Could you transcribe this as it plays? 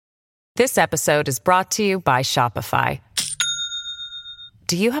This episode is brought to you by Shopify.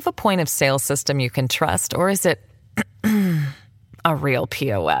 Do you have a point of sale system you can trust, or is it a real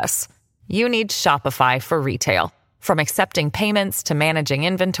POS? You need Shopify for retail. From accepting payments to managing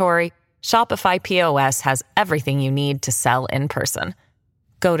inventory, Shopify POS has everything you need to sell in person.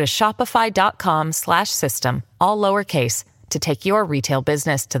 Go to shopify.com/system, all lowercase, to take your retail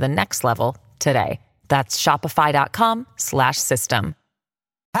business to the next level today. That's shopify.com/system.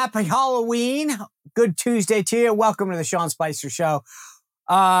 Happy Halloween. Good Tuesday to you. Welcome to the Sean Spicer Show.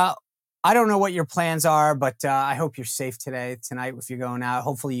 I don't know what your plans are, but I hope you're safe tonight, if you're going out.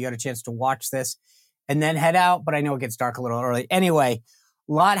 Hopefully you got a chance to watch this and then head out, but I know it gets dark a little early. Anyway,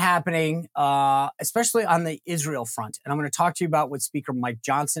 a lot happening, especially on the Israel front. And I'm going to talk to you about what Speaker Mike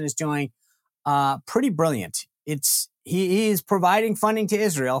Johnson is doing. Pretty brilliant. He is providing funding to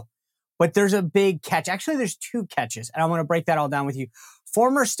Israel, but there's a big catch. Actually, there's two catches, and I'm going to break that all down with you.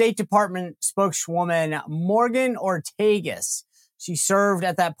 Former State Department spokeswoman Morgan Ortagus. She served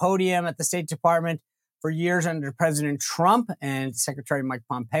at that podium at the State Department for years under President Trump and Secretary Mike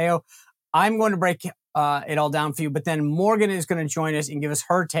Pompeo. I'm going to break it all down for you, but then Morgan is going to join us and give us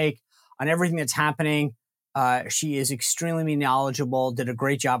her take on everything that's happening. She is extremely knowledgeable, did a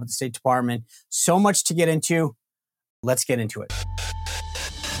great job at the State Department. So much to get into. Let's get into it.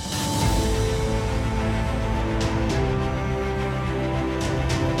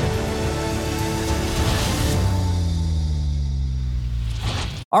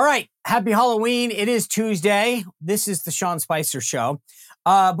 All right. Happy Halloween. It is Tuesday. This is the Sean Spicer Show.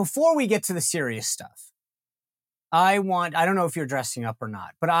 Before we get to the serious stuff, I don't know if you're dressing up or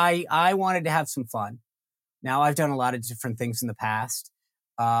not, but I wanted to have some fun. Now, I've done a lot of different things in the past.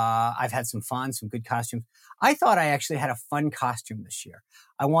 I've had some fun, some good costumes. I thought I actually had a fun costume this year.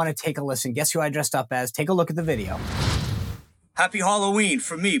 I want to take a listen. Guess who I dressed up as? Take a look at the video. Happy Halloween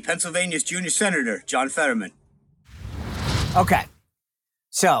from me, Pennsylvania's junior senator, John Fetterman. Okay.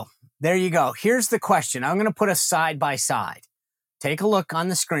 So there you go. Here's the question. I'm going to put us side by side. Take a look on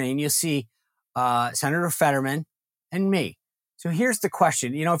the screen. You'll see Senator Fetterman and me. So here's the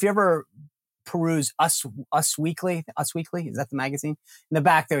question. You know, if you ever peruse Us Weekly, is that the magazine? In the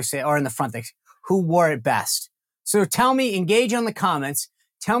back they say, or in the front, they say, who wore it best? So tell me, engage on the comments.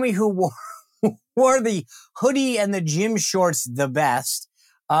 Tell me who wore the hoodie and the gym shorts the best.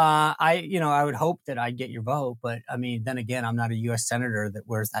 I would hope that I'd get your vote, but I mean, then again, I'm not a U.S. senator that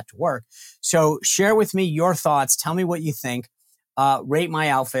wears that to work. So share with me your thoughts. Tell me what you think. Rate my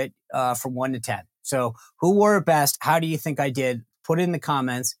outfit from 1 to 10. So who wore it best? How do you think I did? Put it in the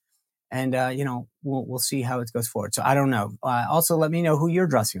comments, and we'll see how it goes forward. So I don't know. Also, let me know who you're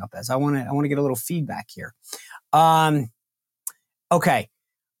dressing up as. I want to get a little feedback here. Okay.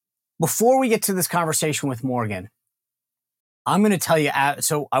 Before we get to this conversation with Morgan, I'm going to tell you,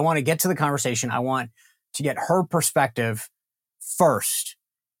 so I want to get to the conversation. I want to get her perspective first,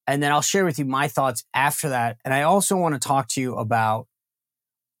 and then I'll share with you my thoughts after that. And I also want to talk to you about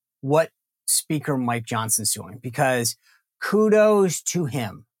what Speaker Mike Johnson's doing, because kudos to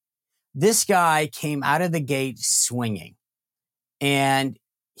him. This guy came out of the gate swinging, and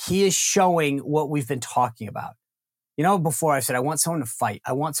he is showing what we've been talking about. You know, before I said, I want someone to fight.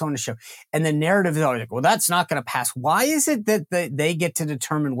 I want someone to show. And the narrative is always like, well, that's not going to pass. Why is it that they get to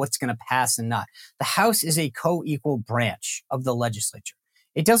determine what's going to pass and not? The House is a co-equal branch of the legislature.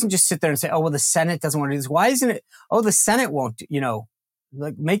 It doesn't just sit there and say, oh, well, the Senate doesn't want to do this. Why isn't it? Oh, the Senate won't,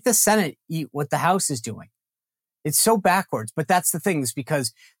 make the Senate eat what the House is doing. It's so backwards. But that's the thing, is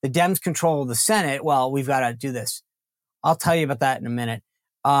because the Dems control the Senate. Well, we've got to do this. I'll tell you about that in a minute.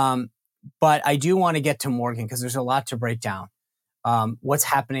 But I do want to get to Morgan because there's a lot to break down. What's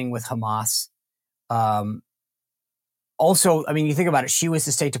happening with Hamas? Also, I mean, you think about it. She was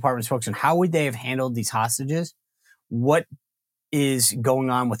the State Department spokesman. How would they have handled these hostages? What is going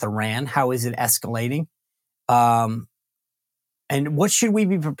on with Iran? How is it escalating? And what should we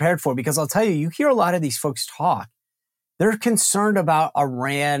be prepared for? Because I'll tell you, you hear a lot of these folks talk. They're concerned about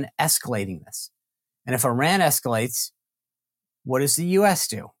Iran escalating this. And if Iran escalates, what does the U.S.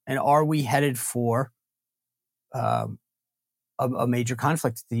 do? And are we headed for a major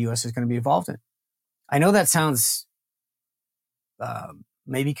conflict that the U.S. is going to be involved in? I know that sounds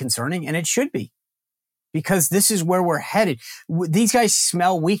maybe concerning, and it should be, because this is where we're headed. These guys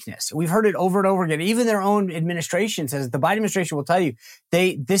smell weakness. We've heard it over and over again. Even their own administration says, the Biden administration will tell you,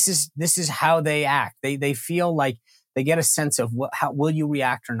 this is how they act. They feel like they get a sense of how will you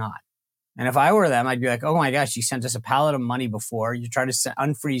react or not. And if I were them, I'd be like, oh my gosh, you sent us a pallet of money before. You tried to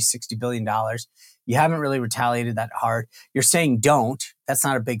unfreeze $60 billion. You haven't really retaliated that hard. You're saying don't. That's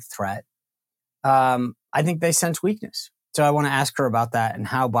not a big threat. I think they sense weakness. So I want to ask her about that and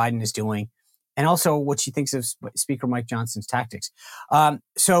how Biden is doing, and also what she thinks of Speaker Mike Johnson's tactics.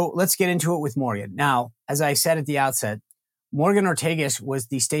 So let's get into it with Morgan. Now, as I said at the outset, Morgan Ortagus was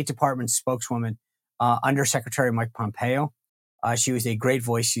the State Department spokeswoman under Secretary Mike Pompeo. She was a great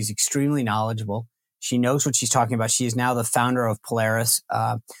voice. She's extremely knowledgeable. She knows what she's talking about. She is now the founder of Polaris,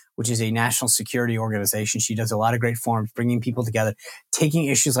 which is a national security organization. She does a lot of great forums, bringing people together, taking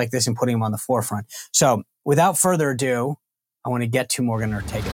issues like this and putting them on the forefront. So without further ado, I want to get to Morgan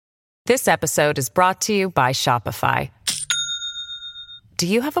Ortagus. This episode is brought to you by Shopify. Do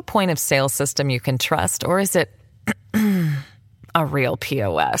you have a point of sale system you can trust, or is it a real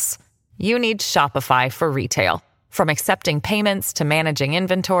POS? You need Shopify for retail. From accepting payments to managing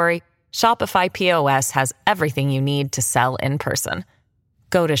inventory, Shopify POS has everything you need to sell in person.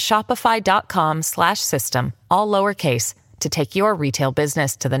 Go to shopify.com/system, all lowercase, to take your retail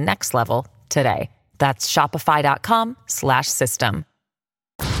business to the next level today. That's shopify.com/system.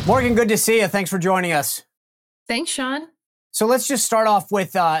 Morgan, good to see you. Thanks for joining us. Thanks, Sean. So let's just start off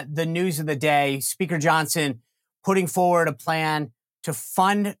with the news of the day. Speaker Johnson putting forward a plan to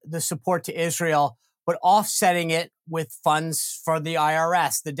fund the support to Israel, but offsetting it with funds for the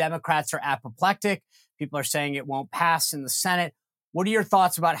IRS. The Democrats are apoplectic. People are saying it won't pass in the Senate. What are your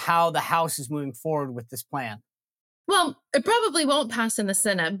thoughts about how the House is moving forward with this plan? Well, it probably won't pass in the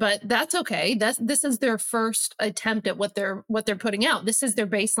Senate, but that's okay. This is their first attempt at what they're putting out. This is their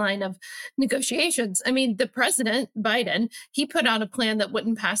baseline of negotiations. I mean, the president, Biden, he put out a plan that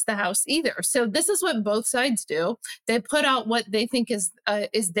wouldn't pass the House either. So this is what both sides do. They put out what they think is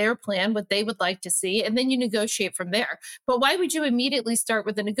their plan, what they would like to see, and then you negotiate from there. But why would you immediately start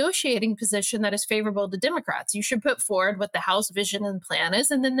with a negotiating position that is favorable to Democrats? You should put forward what the House vision and plan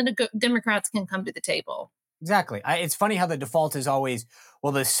is, and then the Democrats can come to the table. Exactly. It's funny how the default is always,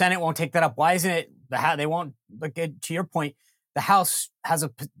 well, the Senate won't take that up. Why isn't it they won't? Like, to your point, the House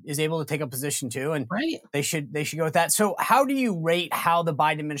is able to take a position too, and right. they should go with that. So, how do you rate how the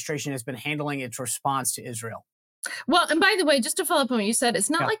Biden administration has been handling its response to Israel? Well, and by the way, just to follow up on what you said, it's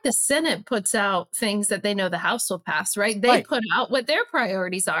not like the Senate puts out things that they know the House will pass, right? They put out what their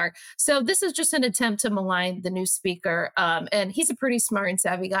priorities are. So this is just an attempt to malign the new speaker. And he's a pretty smart and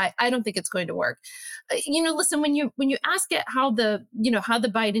savvy guy. I don't think it's going to work. Listen, when you ask it how the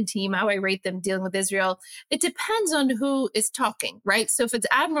Biden team, how I rate them dealing with Israel, it depends on who is talking, right? So if it's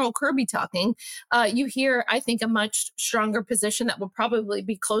Admiral Kirby talking, you hear, I think, a much stronger position that will probably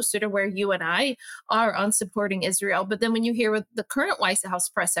be closer to where you and I are on supporting Israel. But then when you hear with the current White House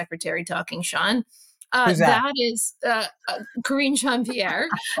press secretary talking, Sean, that is Karine Jean-Pierre.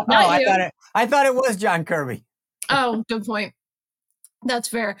 I thought it was John Kirby. Oh, good point. That's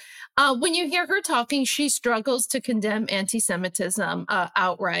fair. When you hear her talking, she struggles to condemn anti-Semitism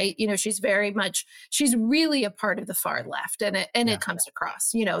outright. She's really a part of the far left, and it comes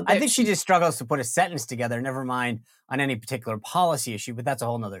across. I think she just struggles to put a sentence together. Never mind on any particular policy issue, but that's a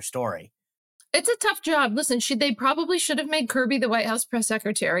whole nother story. It's a tough job. Listen, they probably should have made Kirby the White House press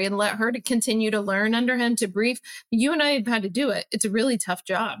secretary and let her to continue to learn under him to brief. You and I have had to do it. It's a really tough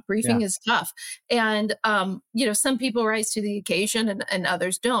job. Briefing is tough. And, some people rise to the occasion and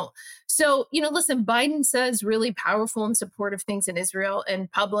others don't. So, listen, Biden says really powerful and supportive things in Israel in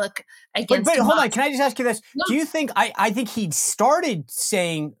public against. But hold on. Can I just ask you this? No. Do you think, I think he'd started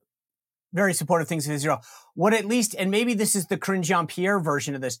saying very supportive things in Israel. What at least, and maybe this is the Karine Jean-Pierre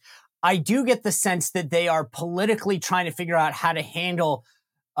version of this, I do get the sense that they are politically trying to figure out how to handle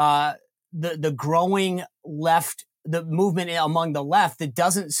the growing left, the movement among the left that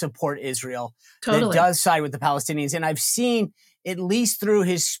doesn't support Israel, that does side with the Palestinians. And I've seen, at least through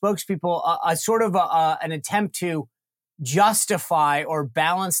his spokespeople, a sort of an attempt to justify or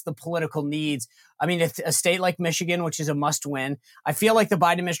balance the political needs. I mean, a state like Michigan, which is a must win, I feel like the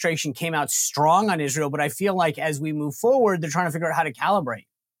Biden administration came out strong on Israel, but I feel like as we move forward, they're trying to figure out how to calibrate.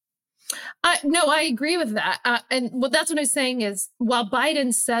 No, I agree with that. And that's what I'm saying is, while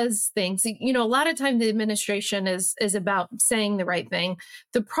Biden says things, a lot of time the administration is about saying the right thing.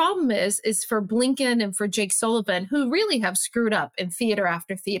 The problem is for Blinken and for Jake Sullivan, who really have screwed up in theater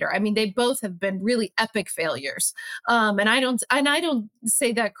after theater. I mean, they both have been really epic failures. And I don't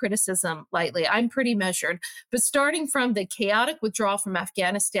say that criticism lightly. I'm pretty measured. But starting from the chaotic withdrawal from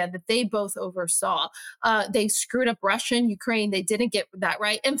Afghanistan that they both oversaw, they screwed up Russia and Ukraine. They didn't get that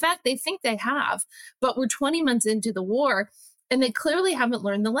right. In fact, they think they have, but we're 20 months into the war and they clearly haven't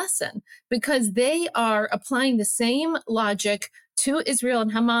learned the lesson because they are applying the same logic to Israel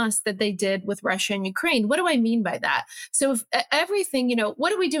and Hamas that they did with Russia and Ukraine. What do I mean by that? So if everything, what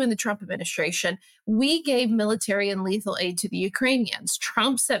do we do in the Trump administration? We gave military and lethal aid to the Ukrainians.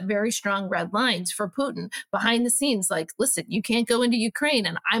 Trump set very strong red lines for Putin behind the scenes, like, listen, you can't go into Ukraine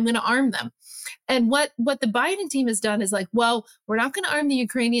and I'm going to arm them. And what the Biden team has done is like, well, we're not going to arm the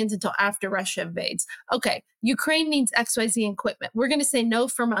Ukrainians until after Russia invades. Okay, Ukraine needs XYZ equipment. We're going to say no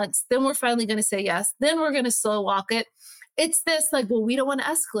for months. Then we're finally going to say yes. Then we're going to slow walk it. It's this like, well, we don't want to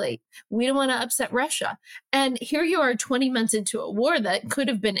escalate. We don't want to upset Russia. And here you are 20 months into a war that could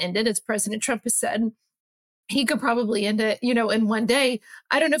have been ended, as President Trump has said. He could probably end it, in one day.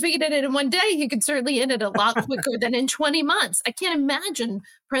 I don't know if he could end it in one day. He could certainly end it a lot quicker than in 20 months. I can't imagine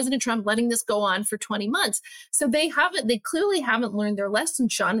President Trump letting this go on for 20 months. So they clearly haven't learned their lesson,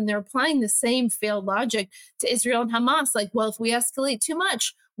 Sean, and they're applying the same failed logic to Israel and Hamas. Like, well, if we escalate too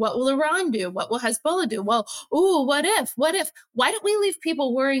much, what will Iran do? What will Hezbollah do? Well, what if? Why don't we leave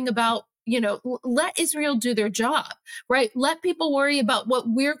people worrying about, let Israel do their job, right? Let people worry about what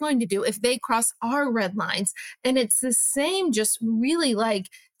we're going to do if they cross our red lines. And it's the same, just really like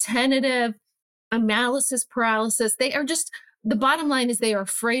tentative analysis paralysis. They are just, the bottom line is they are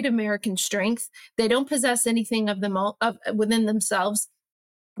afraid of American strength. They don't possess anything of them within themselves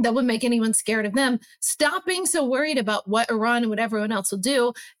that would make anyone scared of them. Stop being so worried about what Iran and what everyone else will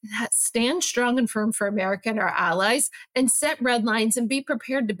do. Stand strong and firm for America and our allies and set red lines and be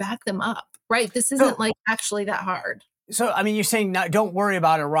prepared to back them up, right? This isn't actually that hard. So, I mean, you're saying don't worry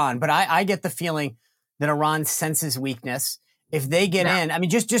about Iran, but I get the feeling that Iran senses weakness. If they get in, I mean,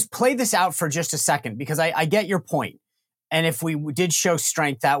 just play this out for just a second, because I get your point. And if we did show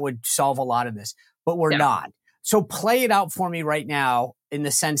strength, that would solve a lot of this, but we're not. So play it out for me right now in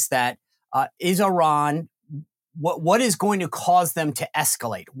the sense that is Iran, what is going to cause them to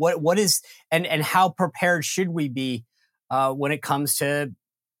escalate? What is, and how prepared should we be when it comes to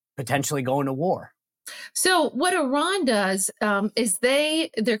potentially going to war? So what Iran does is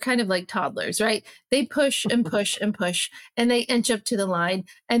they're kind of like toddlers, right? They push and push and push, and they inch up to the line,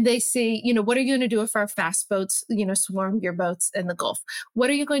 and they see, what are you going to do if our fast boats, swarm your boats in the Gulf? What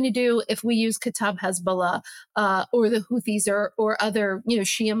are you going to do if we use Kataib Hezbollah or the Houthis or other,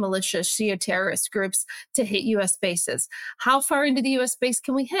 Shia militia, Shia terrorist groups to hit U.S. bases? How far into the U.S. base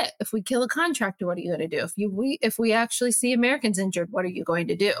can we hit? If we kill a contractor, what are you going to do? If we actually see Americans injured, what are you going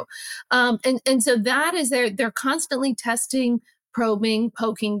to do? And so that is they're constantly testing, probing,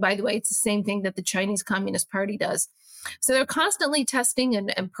 poking. By the way, it's the same thing that the Chinese Communist Party does. So they're constantly testing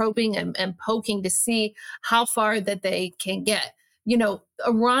and probing and poking to see how far that they can get.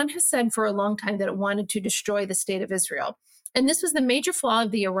 Iran has said for a long time that it wanted to destroy the state of Israel. And this was the major flaw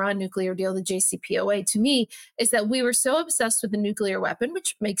of the Iran nuclear deal, the JCPOA, to me, is that we were so obsessed with the nuclear weapon,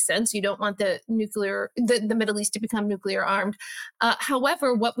 which makes sense. You don't want the Middle East to become nuclear armed.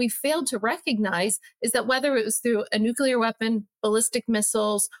 However, what we failed to recognize is that whether it was through a nuclear weapon, ballistic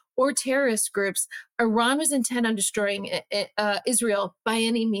missiles, or terrorist groups, Iran was intent on destroying Israel by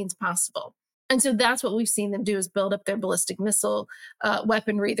any means possible. And so that's what we've seen them do, is build up their ballistic missile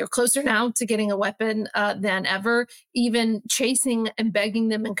weaponry. They're closer now to getting a weapon than ever, even chasing and begging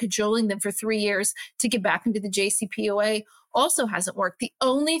them and cajoling them for 3 years to get back into the JCPOA also hasn't worked. The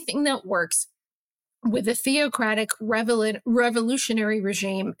only thing that works with a theocratic revolutionary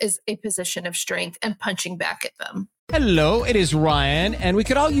regime is a position of strength and punching back at them. Hello, it is Ryan, and we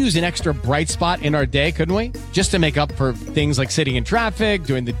could all use an extra bright spot in our day, couldn't we? Just to make up for things like sitting in traffic,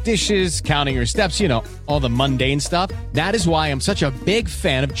 doing the dishes, counting your steps, all the mundane stuff. That is why I'm such a big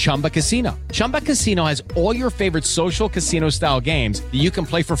fan of Chumba Casino. Chumba Casino has all your favorite social casino-style games that you can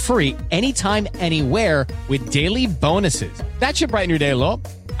play for free anytime, anywhere with daily bonuses. That should brighten your day a little.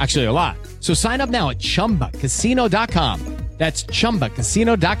 Actually, a lot. So sign up now at ChumbaCasino.com. That's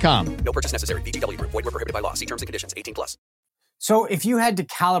ChumbaCasino.com. No purchase necessary. VGW Group. Void where prohibited by law. See terms and conditions. 18+. So if you had to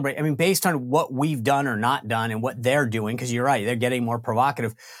calibrate, I mean, based on what we've done or not done and what they're doing, because you're right, they're getting more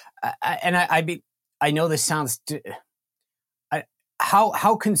provocative. I know this sounds.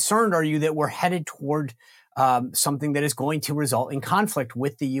 How concerned are you that we're headed toward something that is going to result in conflict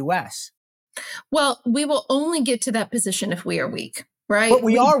with the U.S.? Well, we will only get to that position if we are weak. Right. But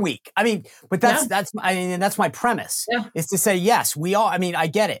we are weak. I mean, but that's my premise is to say, yes, we are. I mean, I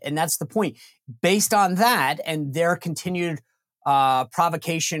get it. And that's the point. Based on that and their continued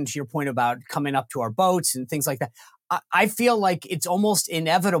provocation, to your point about coming up to our boats and things like that, I feel like it's almost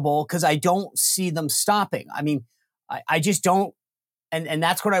inevitable because I don't see them stopping. I mean, I just don't. And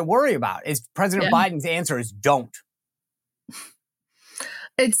that's what I worry about is President Biden's answer is don't.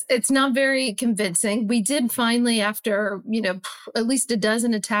 It's not very convincing. We did finally, after at least a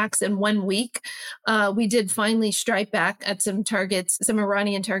dozen attacks in 1 week, we did finally strike back at some targets, some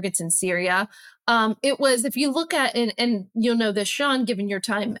Iranian targets in Syria. It was, if you look at, and you'll know this, Sean, given your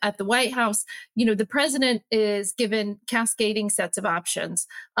time at the White House, the president is given cascading sets of options.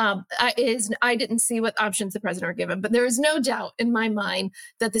 I didn't see what options the president were given, but there is no doubt in my mind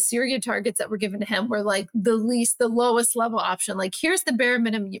that the Syria targets that were given to him were like the lowest level option. Like, here's the bare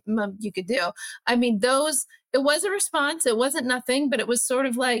minimum you could do. I mean, it was a response. It wasn't nothing, but it was sort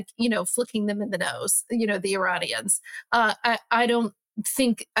of like, flicking them in the nose, the Iranians. I don't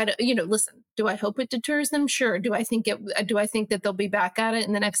think, listen, do I hope it deters them? Sure. Do I think that they'll be back at it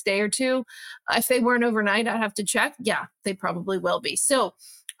in the next day or two? If they weren't overnight, I'd have to check. Yeah, they probably will be. So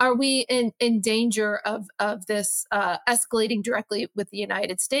are we in danger of this escalating directly with the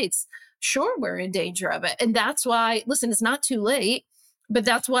United States? Sure, we're in danger of it. And that's why, listen, it's not too late. But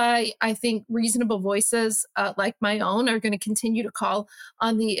that's why I think reasonable voices like my own are going to continue to call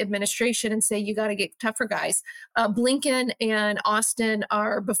on the administration and say, you got to get tougher, guys. Blinken and Austin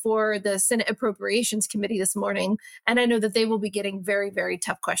are before the Senate Appropriations Committee this morning. And I know that they will be getting very, very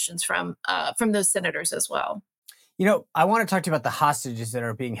tough questions from those senators as well. I want to talk to you about the hostages that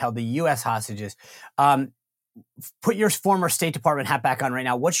are being held, the U.S. hostages. Put your former State Department hat back on right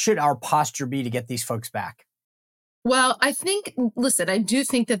now. What should our posture be to get these folks back? Well, I do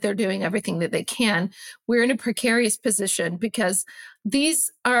think that they're doing everything that they can. We're in a precarious position because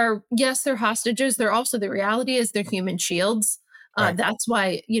these are, yes, they're hostages. They're also, the reality is they're human shields. Right. That's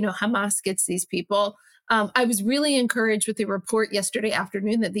why, Hamas gets these people. I was really encouraged with the report yesterday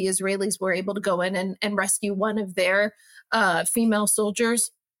afternoon that the Israelis were able to go in and rescue one of their female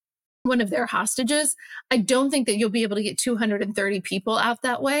soldiers, one of their hostages. I don't think that you'll be able to get 230 people out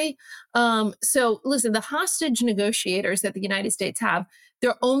that way. So listen, the hostage negotiators that the United States have,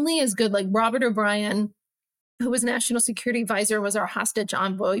 they're only as good. Like Robert O'Brien, who was National Security Advisor, was our hostage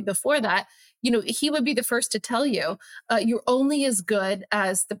envoy before that. He would be the first to tell you, you're only as good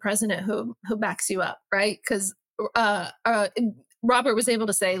as the president who backs you up, right? Because Robert was able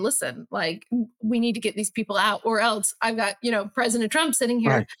to say, listen, like, we need to get these people out, or else I've got, President Trump sitting here,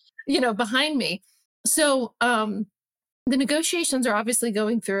 Right. Behind me. So the negotiations are obviously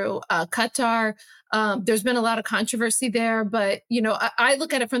going through Qatar. There's been a lot of controversy there, but, I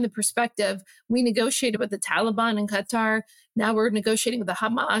look at it from the perspective, we negotiated with the Taliban in Qatar. Now we're negotiating with the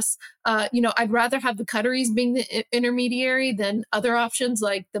Hamas. I'd rather have the Qataris being the intermediary than other options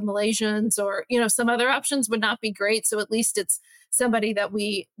like the Malaysians, or, some other options would not be great. So at least it's somebody that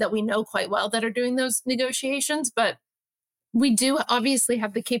we know quite well that are doing those negotiations. But we do obviously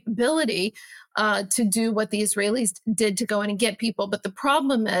have the capability to do what the Israelis did to go in and get people. But the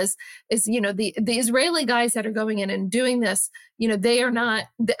problem is the Israeli guys that are going in and doing this, they are not,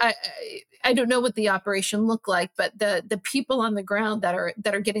 I don't know what the operation looked like, but the people on the ground that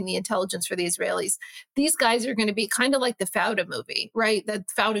are getting the intelligence for the Israelis, these guys are going to be kind of like the Fauda movie, right? The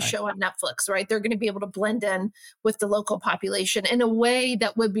Fauda show on Netflix, right? They're going to be able to blend in with the local population in a way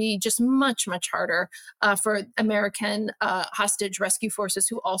that would be just much, much harder for American hostage rescue forces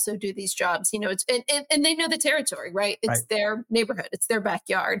who also do these jobs. It's and they know the territory, right? It's their neighborhood, it's their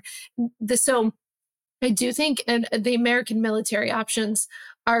backyard. So I do think the American military options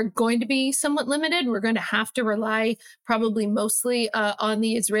are going to be somewhat limited. We're going to have to rely probably mostly on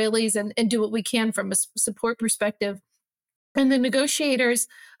the Israelis and do what we can from a support perspective. And the negotiators,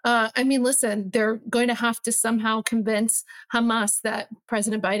 listen, they're going to have to somehow convince Hamas that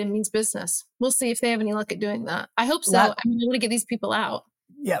President Biden means business. We'll see if they have any luck at doing that. I hope so. I want to get these people out.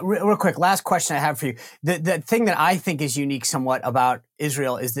 Yeah, real quick, last question I have for you. The thing that I think is unique somewhat about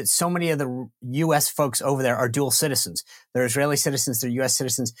Israel is that so many of the U.S. folks over there are dual citizens. They're Israeli citizens, they're U.S.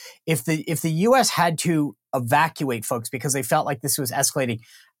 citizens. If the U.S. had to evacuate folks because they felt like this was escalating,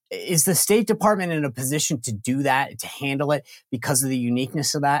 is the State Department in a position to do that, to handle it because of the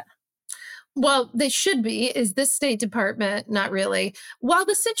uniqueness of that? Well, they should be. Is this State Department? Not really. While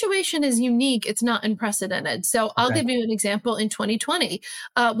the situation is unique, it's not unprecedented. So I'll give you an example. In 2020,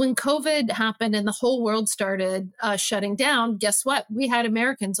 when COVID happened and the whole world started shutting down, guess what? We had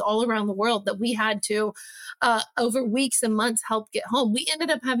Americans all around the world that we had to, over weeks and months, help get home. We ended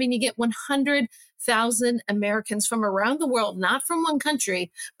up having to get 100,000 Americans from around the world, not from one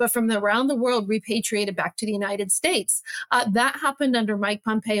country, but from around the world, repatriated back to the United States. That happened under Mike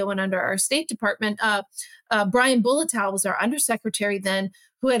Pompeo and under our State Department. Brian Bulletow was our undersecretary then,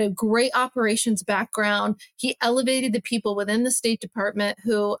 who had a great operations background. He elevated the people within the State Department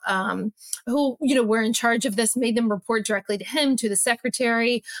who were in charge of this, made them report directly to him, to the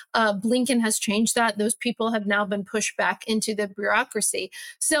secretary. Blinken has changed that. Those people have now been pushed back into the bureaucracy.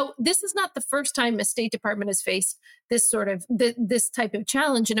 So this is not the first time a State Department has faced this type of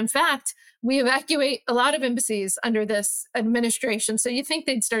challenge. And in fact, we evacuate a lot of embassies under this administration. So you think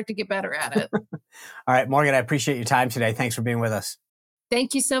they'd start to get better at it. All right, Morgan, I appreciate your time today. Thanks for being with us.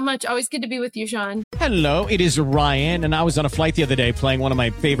 Thank you so much. Always good to be with you, Sean. Hello, it is Ryan, and I was on a flight the other day playing one of my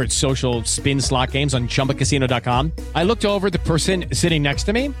favorite social spin slot games on ChumbaCasino.com. I looked over at the person sitting next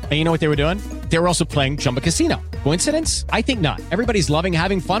to me, and you know what they were doing? They were also playing Chumba Casino. Coincidence? I think not. Everybody's loving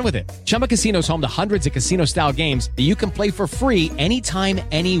having fun with it. Chumba Casino is home to hundreds of casino-style games that you can play for free anytime,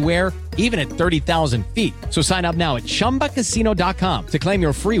 anywhere, even at 30,000 feet. So sign up now at ChumbaCasino.com to claim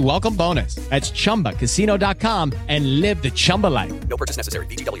your free welcome bonus. That's ChumbaCasino.com and live the Chumba life. No purchase necessary.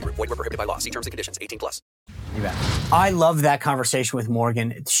 VGW Group. Void where prohibited by law. See terms and conditions. 18+. You bet. I love that conversation with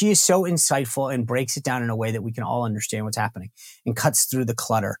Morgan. She is so insightful and breaks it down in a way that we can all understand what's happening and cuts through the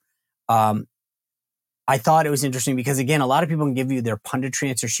clutter. I thought it was interesting because, again, a lot of people can give you their punditry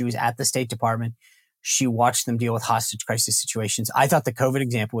answer. She was at the State Department. She watched them deal with hostage crisis situations. I thought the COVID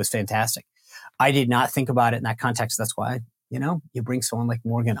example was fantastic. I did not think about it in that context. That's why, you bring someone like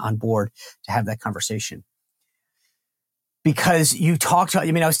Morgan on board to have that conversation. Because you talked about,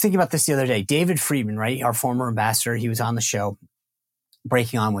 I was thinking about this the other day. David Friedman, right? Our former ambassador, he was on the show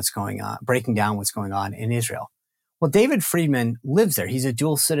breaking down what's going on in Israel. Well, David Friedman lives there. He's a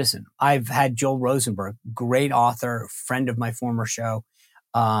dual citizen. I've had Joel Rosenberg, great author, friend of my former show.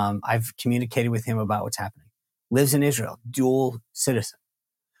 I've communicated with him about what's happening. Lives in Israel, dual citizen.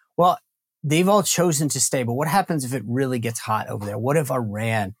 Well, they've all chosen to stay, but what happens if it really gets hot over there? What if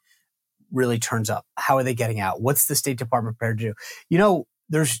Iran really turns up? How are they getting out? What's the State Department prepared to do?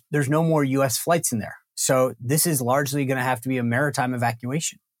 There's no more U.S. flights in there. So this is largely going to have to be a maritime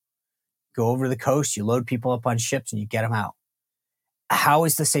evacuation. Go over the coast, you load people up on ships, and you get them out. How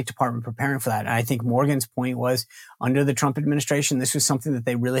is the State Department preparing for that? And I think Morgan's point was, under the Trump administration, this was something that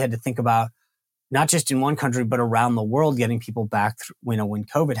they really had to think about, not just in one country, but around the world, getting people back when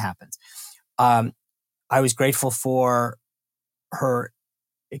COVID happens. I was grateful for her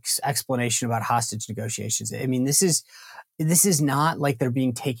explanation about hostage negotiations. This is not like they're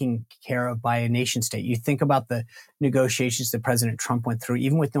being taken care of by a nation state. You think about the negotiations that President Trump went through,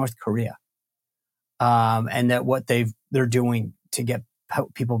 even with North Korea, and that what they're doing to get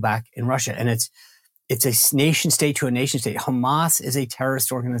people back in Russia. And it's a nation state to a nation state. Hamas is a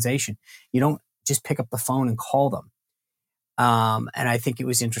terrorist organization. You don't just pick up the phone and call them. And I think it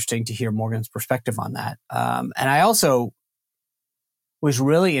was interesting to hear Morgan's perspective on that. And I also was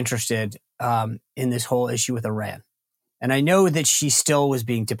really interested in this whole issue with Iran. And I know that she still was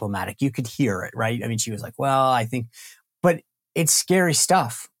being diplomatic. You could hear it, right? She was like, well, I think, but it's scary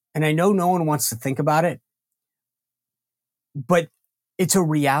stuff. And I know no one wants to think about it, but it's a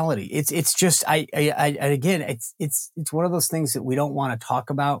reality. It's just, again, it's one of those things that we don't want to talk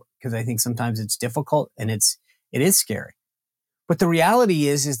about because I think sometimes it's difficult and it is scary. But the reality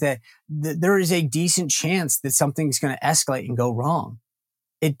is that there is a decent chance that something's going to escalate and go wrong.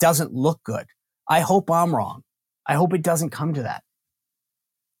 It doesn't look good. I hope I'm wrong. I hope it doesn't come to that.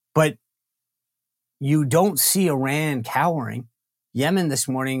 But you don't see Iran cowering. Yemen this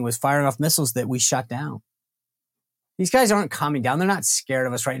morning was firing off missiles that we shut down. These guys aren't calming down. They're not scared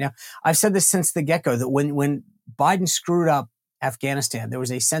of us right now. I've said this since the get-go, that when Biden screwed up Afghanistan, there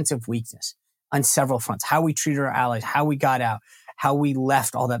was a sense of weakness on several fronts. How we treated our allies, how we got out, how we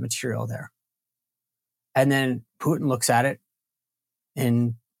left all that material there. And then Putin looks at it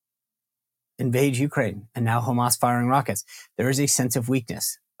and invades Ukraine, and now Hamas firing rockets. There is a sense of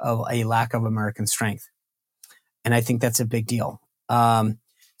weakness, of a lack of American strength. And I think that's a big deal.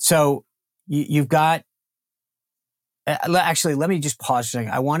 So you've got, actually, let me just pause for a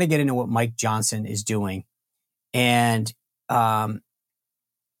second. I want to get into what Mike Johnson is doing. And then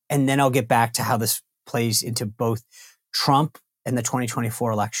I'll get back to how this plays into both Trump and the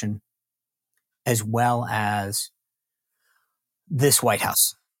 2024 election, as well as this White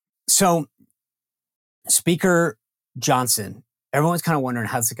House. So Speaker Johnson, everyone's kind of wondering,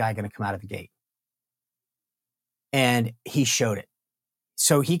 how's the guy going to come out of the gate? And he showed it.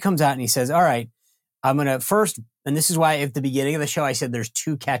 So he comes out and he says, all right, I'm going to first, and this is why at the beginning of the show, I said there's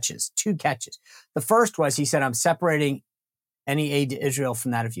two catches. The first was, he said, I'm separating any aid to Israel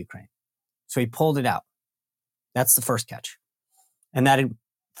from that of Ukraine. So he pulled it out. That's the first catch. And that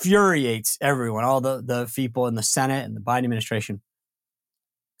infuriates everyone, all the people in the Senate and the Biden administration,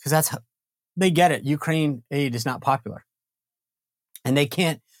 because they get it. Ukraine aid is not popular. And they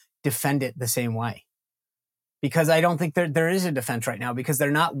can't defend it the same way. Because I don't think there is a defense right now, because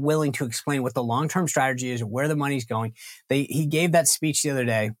they're not willing to explain what the long-term strategy is, where the money's going. He gave that speech the other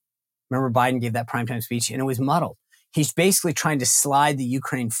day. Remember, Biden gave that primetime speech, and it was muddled. He's basically trying to slide the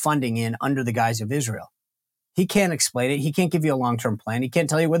Ukraine funding in under the guise of Israel. He can't explain it. He can't give you a long-term plan. He can't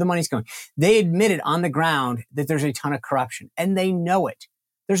tell you where the money's going. They admitted on the ground that there's a ton of corruption, and they know it.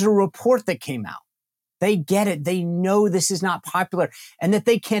 There's a report that came out. They get it. They know this is not popular and that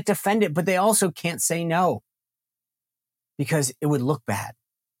they can't defend it, but they also can't say no because it would look bad.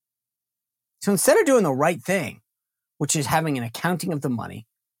 So instead of doing the right thing, which is having an accounting of the money,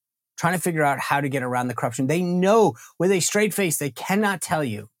 trying to figure out how to get around the corruption, they know with a straight face, they cannot tell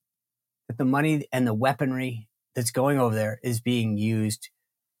you that the money and the weaponry that's going over there is being used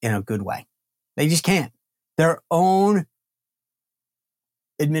in a good way. They just can't. Their own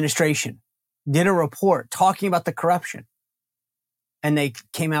administration did a report talking about the corruption, and they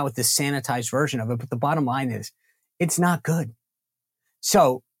came out with this sanitized version of it. But the bottom line is it's not good.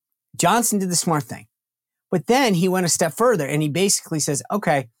 So Johnson did the smart thing, but then he went a step further and he basically says,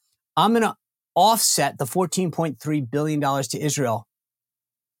 okay, I'm going to offset the $14.3 billion to Israel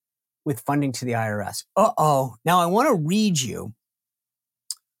with funding to the IRS. Now I want to read you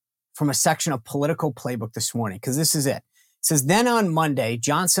from a section of Political Playbook this morning, because this is it. It says, then on Monday,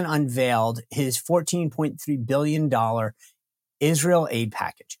 Johnson unveiled his $14.3 billion Israel aid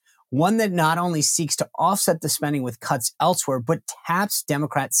package, one that not only seeks to offset the spending with cuts elsewhere, but taps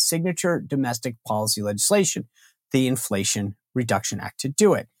Democrats' signature domestic policy legislation, the Inflation Reduction Act, to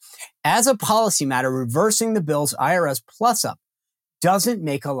do it. As a policy matter, reversing the bill's IRS plus-up doesn't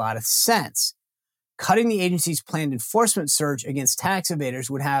make a lot of sense. Cutting the agency's planned enforcement surge against tax evaders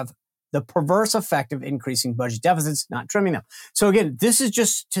would have the perverse effect of increasing budget deficits, not trimming them. So again, this is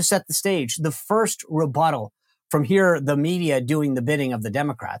just to set the stage. The first rebuttal from here, the media doing the bidding of the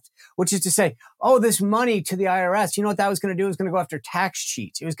Democrats, which is to say, oh, this money to the IRS, you know what that was going to do? It was going to go after tax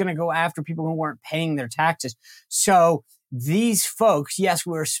cheats. It was going to go after people who weren't paying their taxes. So these folks, yes,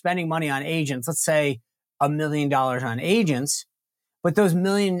 we were spending money on agents, let's say $1 million on agents, but those $1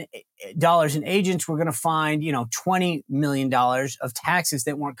 million in agents were going to find, $20 million of taxes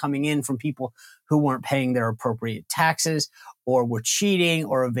that weren't coming in from people who weren't paying their appropriate taxes or were cheating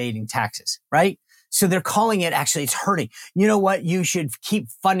or evading taxes, right? So they're calling it, actually, it's hurting. You know what? You should keep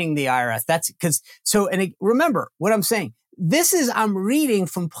funding the IRS. That's because, remember what I'm saying. I'm reading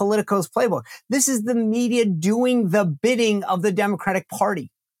from Politico's playbook. This is the media doing the bidding of the Democratic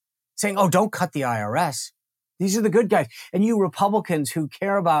Party, saying, oh, don't cut the IRS. These are the good guys. And you Republicans who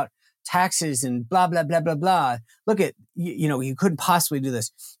care about taxes and blah, blah, blah, blah, blah. Look at, you couldn't possibly do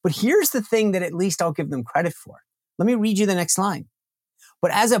this. But here's the thing that at least I'll give them credit for. Let me read you the next line.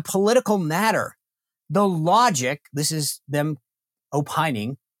 But as a political matter, the logic, this is them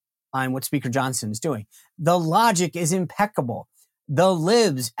opining on what Speaker Johnson is doing. The logic is impeccable. The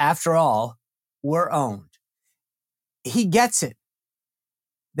libs, after all, were owned. He gets it.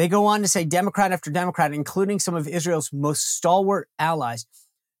 They go on to say Democrat after Democrat, including some of Israel's most stalwart allies,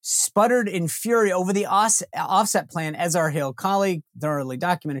 sputtered in fury over the offset plan, as our Hill colleague thoroughly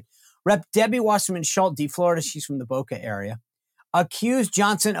documented. Rep. Debbie Wasserman Schultz, Florida, she's from the Boca area, accused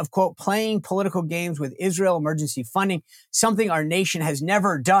Johnson of, quote, playing political games with Israel emergency funding, something our nation has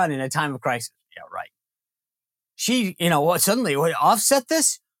never done in a time of crisis. Yeah, right. She, suddenly offset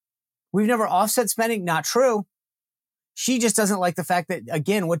this? We've never offset spending? Not true. She just doesn't like the fact that,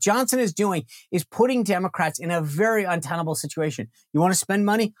 again, what Johnson is doing is putting Democrats in a very untenable situation. You want to spend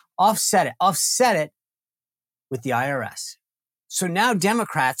money? Offset it. Offset it with the IRS. So now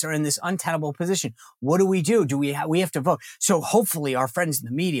Democrats are in this untenable position. What do? We have to vote. So hopefully our friends in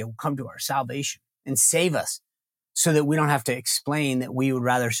the media will come to our salvation and save us so that we don't have to explain that we would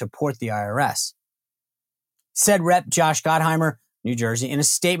rather support the IRS. Said Rep. Josh Gottheimer, New Jersey, in a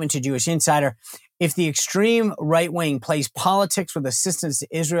statement to Jewish Insider, if the extreme right wing plays politics with assistance to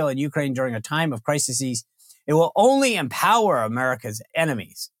Israel and Ukraine during a time of crises, it will only empower America's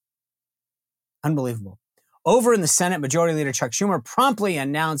enemies. Unbelievable. Over in the Senate, Majority Leader Chuck Schumer promptly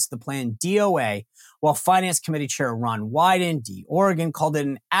announced the plan DOA, while Finance Committee Chair Ron Wyden, D. Oregon, called it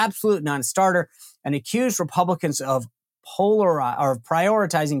an absolute non-starter and accused Republicans of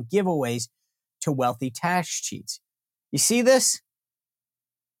prioritizing giveaways to wealthy tax cheats. You see this?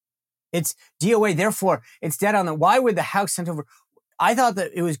 It's DOA, therefore, it's dead on the... Why would the House send over... I thought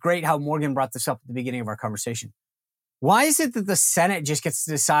that it was great how Morgan brought this up at the beginning of our conversation. Why is it that the Senate just gets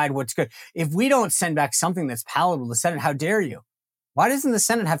to decide what's good? If we don't send back something that's palatable to the Senate, how dare you? Why doesn't the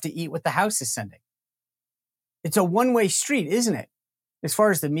Senate have to eat what the House is sending? It's a one-way street, isn't it? As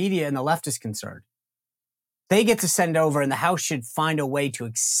far as the media and the left is concerned. They get to send over, and the House should find a way to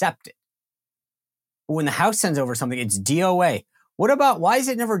accept it. But when the House sends over something, it's DOA. Why is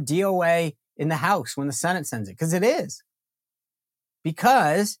it never DOA in the House when the Senate sends it? Because it is.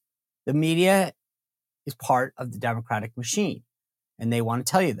 Because the media is part of the Democratic machine, and they want to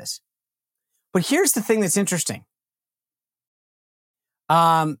tell you this. But here's the thing that's interesting.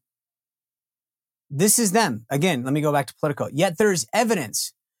 This is them. Again, let me go back to Politico. Yet there's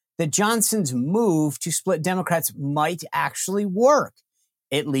evidence that Johnson's move to split Democrats might actually work,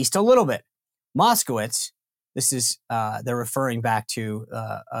 at least a little bit. Moskowitz, this is, they're referring back to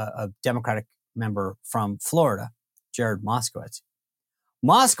a Democratic member from Florida, Jared Moskowitz.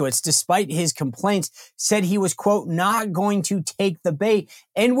 Moskowitz, despite his complaints, said he was, quote, not going to take the bait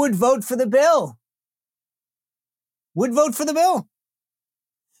and would vote for the bill. Would vote for the bill.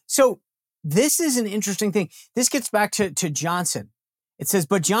 So this is an interesting thing. This gets back to Johnson. It says,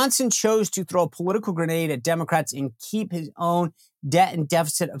 but Johnson chose to throw a political grenade at Democrats and keep his own debt and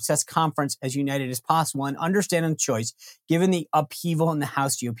deficit-obsessed conference as united as possible, and understanding the choice, given the upheaval in the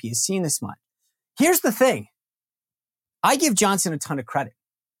House GOP has seen this much. Here's the thing. I give Johnson a ton of credit.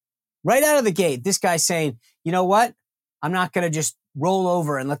 Right out of the gate, this guy's saying, you know what? I'm not going to just roll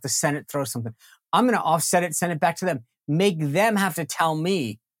over and let the Senate throw something. I'm going to offset it, send it back to them. Make them have to tell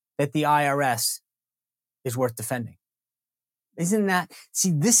me that the IRS is worth defending. Isn't that?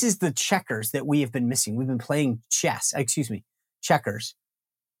 See, this is the checkers that we have been missing. We've been playing checkers.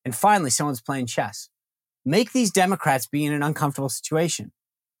 And finally, someone's playing chess. Make these Democrats be in an uncomfortable situation.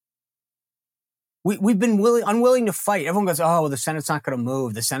 We've been unwilling to fight. Everyone goes, oh, well, the Senate's not going to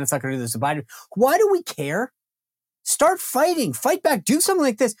move. The Senate's not going to do this. The Biden. Why do we care? Start fighting. Fight back. Do something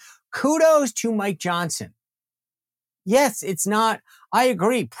like this. Kudos to Mike Johnson. Yes, it's not. I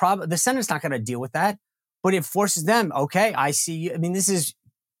agree. The Senate's not going to deal with that, but it forces them. Okay, I see you. I mean, this is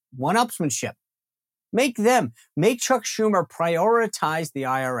one-upsmanship. Make Chuck Schumer prioritize the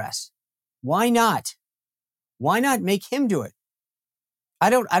IRS. Why not? Why not make him do it? I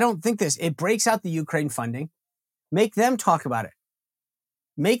don't think this. It breaks out the Ukraine funding. Make them talk about it.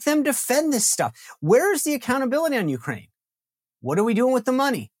 Make them defend this stuff. Where's the accountability on Ukraine? What are we doing with the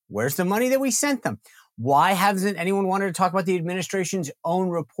money? Where's the money that we sent them? Why hasn't anyone wanted to talk about the administration's own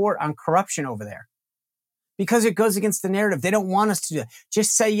report on corruption over there? Because it goes against the narrative. They don't want us to do it.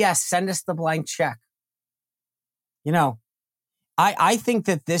 Just say yes. Send us the blank check. You know, I think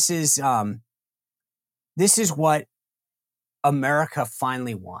that this is what America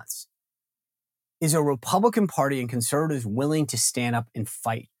finally wants, is a Republican Party and conservatives willing to stand up and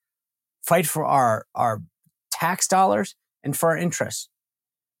fight for our tax dollars and for our interests.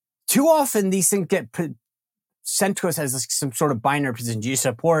 Too often these things get sent to us as some sort of binary position. Do you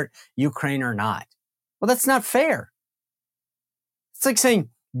support Ukraine or not? Well, that's not fair. It's like saying,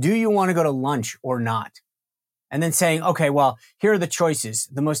 do you want to go to lunch or not? And then saying, okay, well, here are the choices.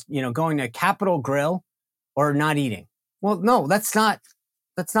 The most, going to Capitol Grill or not eating. Well, no, that's not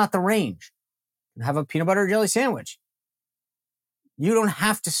the range. Have a peanut butter and jelly sandwich. You don't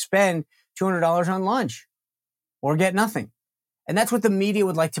have to spend $200 on lunch or get nothing. And that's what the media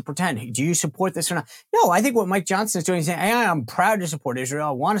would like to pretend. Do you support this or not? No, I think what Mike Johnson is doing is saying, hey, I'm proud to support Israel.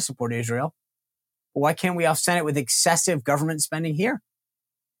 I want to support Israel. But why can't we offset it with excessive government spending here?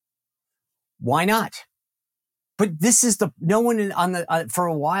 Why not? But this is no one for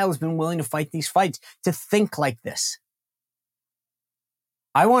a while has been willing to fight these fights, to think like this.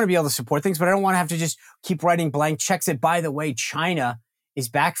 I want to be able to support things, but I don't want to have to just keep writing blank checks that, by the way, China is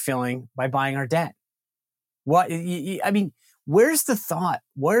backfilling by buying our debt. Where's the thought?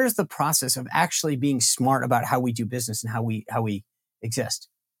 Where's the process of actually being smart about how we do business and how we exist?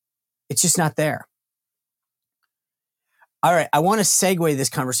 It's just not there. All right. I want to segue this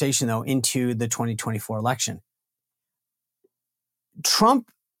conversation, though, into the 2024 election. Trump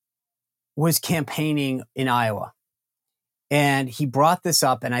was campaigning in Iowa, and he brought this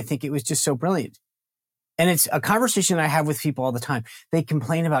up, and I think it was just so brilliant. And it's a conversation I have with people all the time. They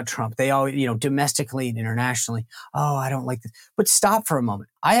complain about Trump. They all, domestically and internationally. Oh, I don't like this. But stop for a moment.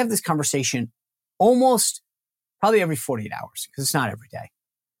 I have this conversation probably every 48 hours, because it's not every day.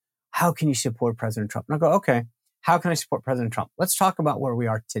 How can you support President Trump? And I go, okay, how can I support President Trump? Let's talk about where we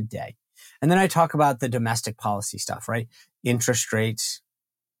are today. And then I talk about the domestic policy stuff, right? Interest rates,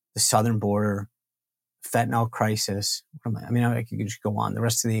 the southern border, fentanyl crisis. I could just go on. The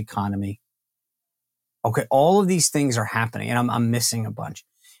rest of the economy. Okay, all of these things are happening, and I'm missing a bunch.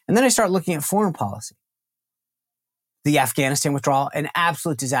 And then I start looking at foreign policy. The Afghanistan withdrawal, an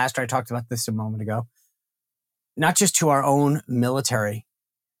absolute disaster. I talked about this a moment ago. Not just to our own military,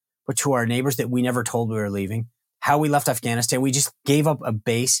 but to our neighbors that we never told we were leaving. How we left Afghanistan. We just gave up a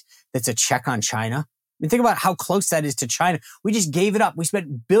base that's a check on China. mean, think about how close that is to China. We just gave it up. We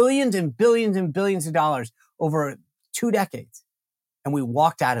spent billions and billions and billions of dollars over 2 decades, and we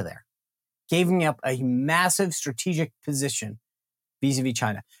walked out of there, giving up a massive strategic position vis-a-vis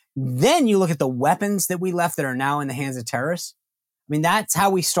China. Then you look at the weapons that we left that are now in the hands of terrorists. I mean, that's how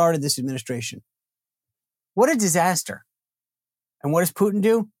we started this administration. What a disaster. And what does Putin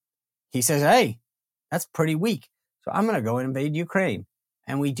do? He says, hey, that's pretty weak. So I'm going to go and invade Ukraine.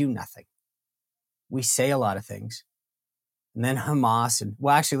 And we do nothing. We say a lot of things. And then Hamas and,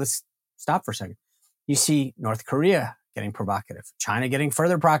 well, actually, let's stop for a second. You see North Korea getting provocative, China getting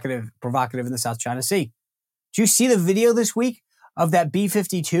further provocative in the South China Sea. Do you see the video this week of that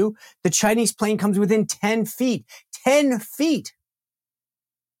B-52? The Chinese plane comes within 10 feet. 10 feet.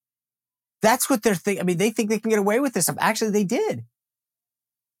 That's what they're thinking. I mean, they think they can get away with this stuff. Actually, they did.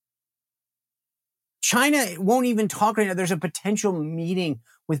 China won't even talk right now. There's a potential meeting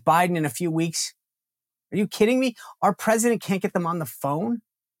with Biden in a few weeks. Are you kidding me? Our president can't get them on the phone?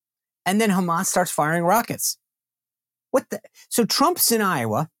 And then Hamas starts firing rockets. What the? So Trump's in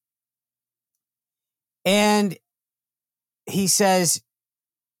Iowa, and he says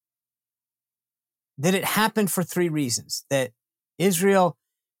that it happened for 3 reasons. That Israel,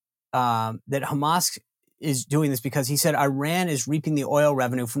 that Hamas is doing this because he said Iran is reaping the oil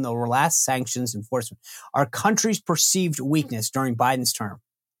revenue from the last sanctions enforcement. Our country's perceived weakness during Biden's term.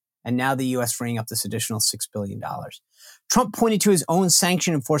 And now the U.S. freeing up this additional $6 billion. Trump pointed to his own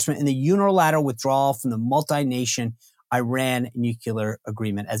sanction enforcement and the unilateral withdrawal from the multi-nation Iran nuclear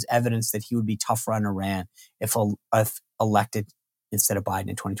agreement as evidence that he would be tougher on Iran if elected instead of Biden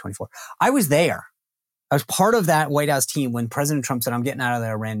in 2024. I was there. I was part of that White House team when President Trump said, I'm getting out of the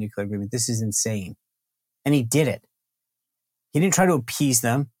Iran nuclear agreement. This is insane. And he did it. He didn't try to appease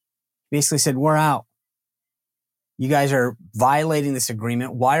them. He basically said, we're out. You guys are violating this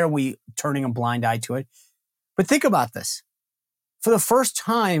agreement. Why are we turning a blind eye to it? But think about this. For the first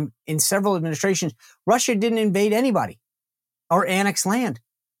time in several administrations, Russia didn't invade anybody or annex land.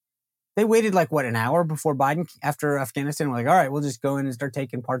 They waited an hour before Biden, after Afghanistan, were like, all right, we'll just go in and start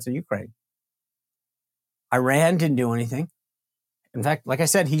taking parts of Ukraine. Iran didn't do anything. In fact, like I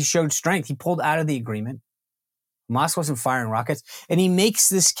said, he showed strength. He pulled out of the agreement. Hamas wasn't firing rockets. And he makes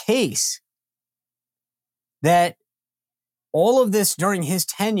this case that all of this during his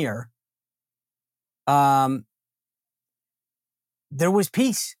tenure, there was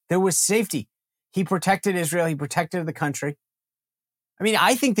peace. There was safety. He protected Israel. He protected the country. I mean,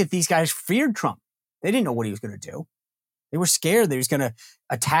 I think that these guys feared Trump. They didn't know what he was going to do. They were scared that he was going to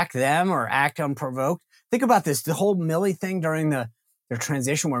attack them or act unprovoked. Think about this. The whole Milley thing during their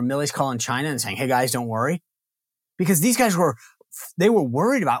transition where Milley's calling China and saying, hey, guys, don't worry. Because these guys were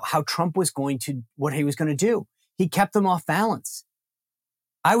worried about how Trump was what he was going to do. He kept them off balance.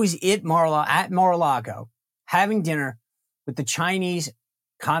 I was at Mar-a-Lago having dinner with the Chinese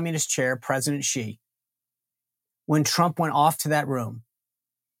Communist chair, President Xi, when Trump went off to that room,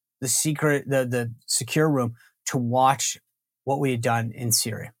 the secure room, to watch what we had done in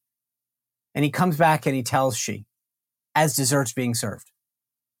Syria. And he comes back and he tells Xi, as dessert's being served,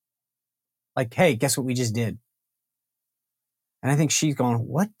 like, hey, guess what we just did? And I think Xi's going,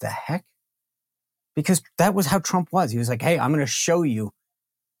 what the heck? Because that was how Trump was. He was like, hey, I'm going to show you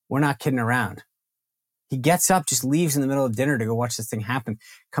we're not kidding around. He gets up, just leaves in the middle of dinner to go watch this thing happen,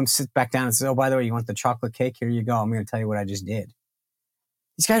 comes, sits back down and says, oh, by the way, you want the chocolate cake? Here you go. I'm going to tell you what I just did.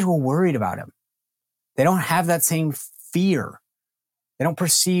 These guys were worried about him. They don't have that same fear. They don't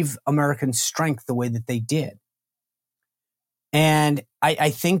perceive American strength the way that they did. And I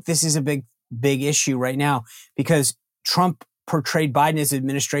think this is a big issue right now because Trump portrayed Biden's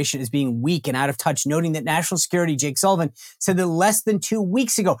administration as being weak and out of touch, noting that National Security Jake Sullivan said that less than 2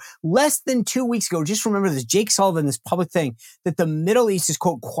 weeks ago, just remember this, Jake Sullivan, this public thing, that the Middle East is,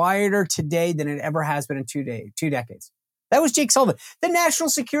 quote, quieter today than it ever has been in 2 decades. That was Jake Sullivan, the National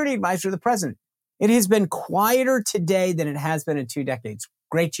Security Advisor of the president. It has been quieter today than it has been in 2 decades.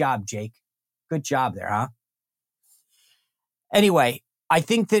 Great job, Jake. Good job there, huh? Anyway, I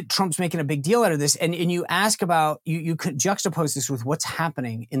think that Trump's making a big deal out of this. And you ask about, you could juxtapose this with what's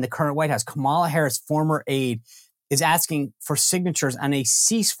happening in the current White House. Kamala Harris, former aide, is asking for signatures on a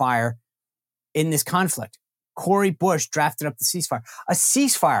ceasefire in this conflict. Cori Bush drafted up the ceasefire. A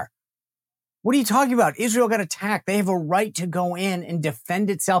ceasefire. What are you talking about? Israel got attacked. They have a right to go in and defend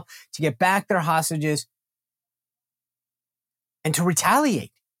itself, to get back their hostages, and to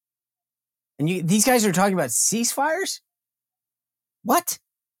retaliate. And these guys are talking about ceasefires? What?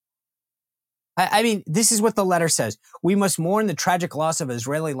 I mean, this is what the letter says. We must mourn the tragic loss of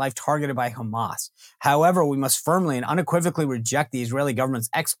Israeli life targeted by Hamas. However, we must firmly and unequivocally reject the Israeli government's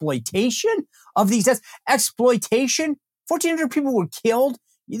exploitation of these deaths. Exploitation? 1,400 people were killed.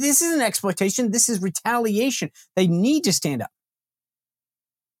 This isn't exploitation. This is retaliation. They need to stand up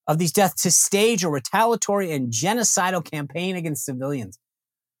of these deaths to stage a retaliatory and genocidal campaign against civilians.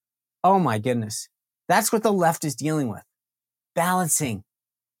 Oh my goodness. That's what the left is dealing with. Balancing.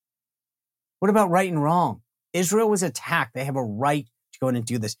 What about right and wrong? Israel was attacked. They have a right to go in and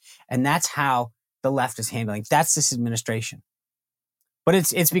do this. And that's how the left is handling. That's this administration. But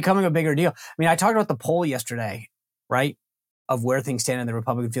it's becoming a bigger deal. I mean, I talked about the poll yesterday, right, of where things stand in the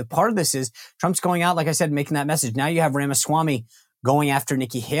Republican field. Part of this is Trump's going out, like I said, making that message. Now you have Ramaswamy going after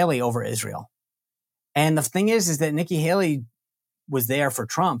Nikki Haley over Israel. And the thing is that Nikki Haley was there for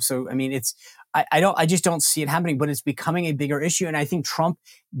Trump. So, I mean, I just don't see it happening, but it's becoming a bigger issue. And I think Trump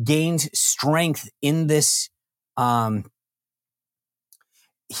gained strength in this. He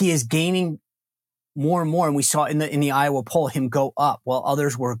is gaining more and more. And we saw in the Iowa poll him go up while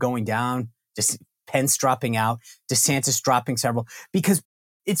others were going down. Just Pence dropping out, DeSantis dropping several, because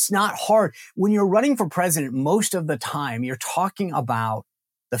it's not hard. When you're running for president, most of the time you're talking about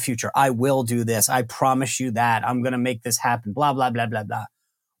the future. I will do this. I promise you that. I'm going to make this happen. Blah, blah, blah, blah, blah.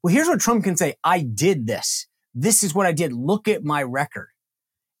 Well, here's what Trump can say. I did this. This is what I did. Look at my record.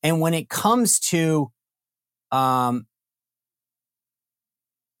 And when it comes to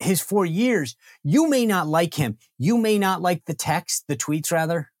his 4 years, you may not like him. You may not like the tweets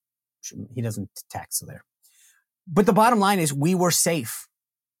rather. He doesn't text, so there. But the bottom line is we were safe.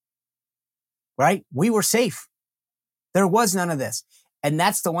 Right? We were safe. There was none of this. And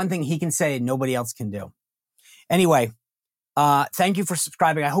that's the one thing he can say and nobody else can do. Anyway, thank you for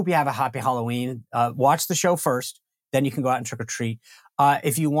subscribing. I hope you have a happy Halloween. Watch the show first, then you can go out and trick or treat.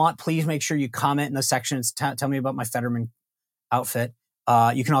 If you want, please make sure you comment in the sections. Tell me about my Fetterman outfit.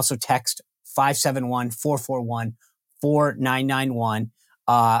 You can also text 571-441-4991.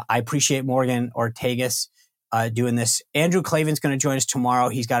 I appreciate Morgan Ortagus doing this. Andrew Klavan's going to join us tomorrow.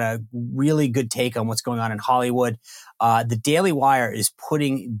 He's got a really good take on what's going on in Hollywood. The Daily Wire is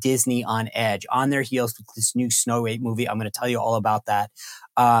putting Disney on edge, on their heels with this new Snow White movie. I'm going to tell you all about that.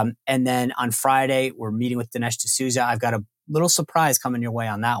 And then on Friday, we're meeting with Dinesh D'Souza. I've got a little surprise coming your way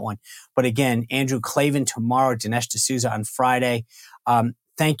on that one. But again, Andrew Klavan tomorrow, Dinesh D'Souza on Friday.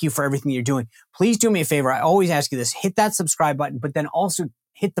 Thank you for everything you're doing. Please do me a favor. I always ask you this. Hit that subscribe button, but then also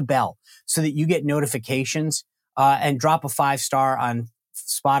hit the bell so that you get notifications and drop a 5-star on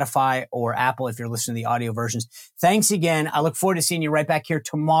Spotify or Apple if you're listening to the audio versions. Thanks again. I look forward to seeing you right back here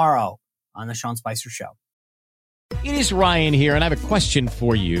tomorrow on The Sean Spicer Show. It is Ryan here, and I have a question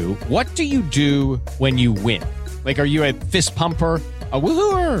for you. What do you do when you win? Like, are you a fist pumper, a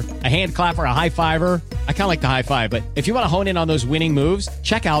woohooer, a hand clapper, a high fiver? I kind of like the high five, but if you want to hone in on those winning moves,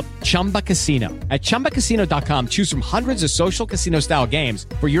 check out Chumba Casino. At ChumbaCasino.com, choose from hundreds of social casino style games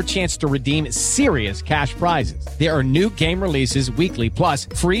for your chance to redeem serious cash prizes. There are new game releases weekly, plus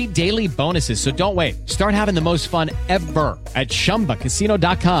free daily bonuses. So don't wait. Start having the most fun ever at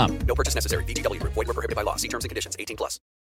ChumbaCasino.com. No purchase necessary. VGW Group. Void where prohibited by law. See terms and conditions. 18+.